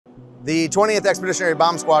The 20th Expeditionary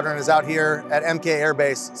Bomb Squadron is out here at MK Air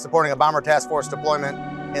Base supporting a bomber task force deployment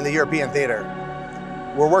in the European theater.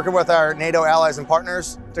 We're working with our NATO allies and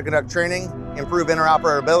partners to conduct training, improve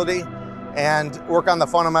interoperability, and work on the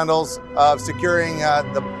fundamentals of securing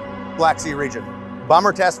the Black Sea region.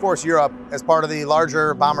 Bomber Task Force Europe is part of the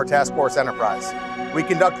larger Bomber Task Force enterprise. We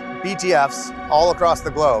conduct BTFs all across the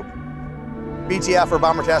globe. BTF, or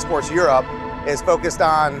Bomber Task Force Europe, is focused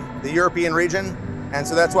on the European region, and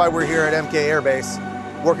so that's why we're here at MK Air Base,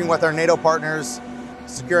 working with our NATO partners,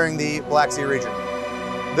 securing the Black Sea region.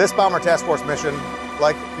 This Bomber Task Force mission,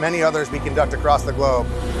 like many others we conduct across the globe,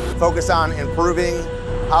 focus on improving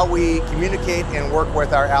how we communicate and work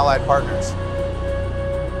with our allied partners.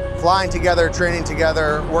 Flying together, training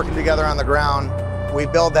together, working together on the ground, we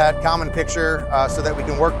build that common picture so that we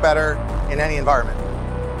can work better in any environment.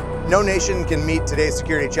 No nation can meet today's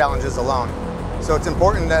security challenges alone, so it's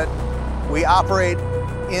important that we operate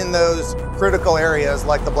in those critical areas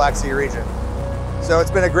like the Black Sea region. So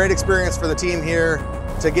it's been a great experience for the team here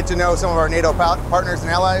to get to know some of our NATO partners and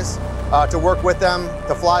allies, to work with them,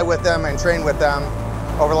 to fly with them and train with them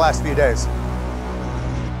over the last few days.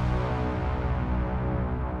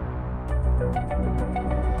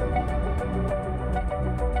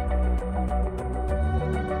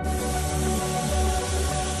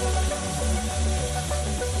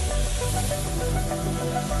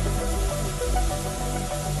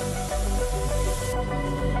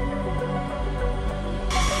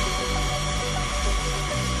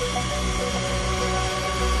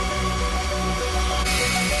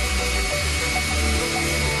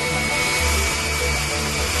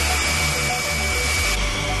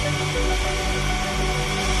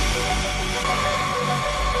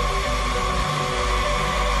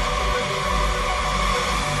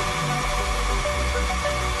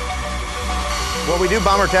 Well, we do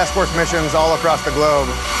Bomber Task Force missions all across the globe.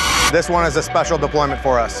 This one is a special deployment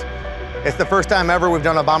for us. It's the first time ever we've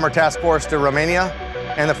done a Bomber Task Force to Romania,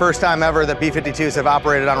 and the first time ever that B-52s have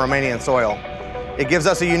operated on Romanian soil. It gives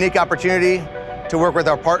us a unique opportunity to work with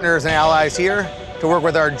our partners and allies here, to work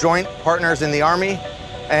with our joint partners in the Army,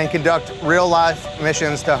 and conduct real-life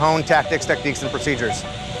missions to hone tactics, techniques, and procedures.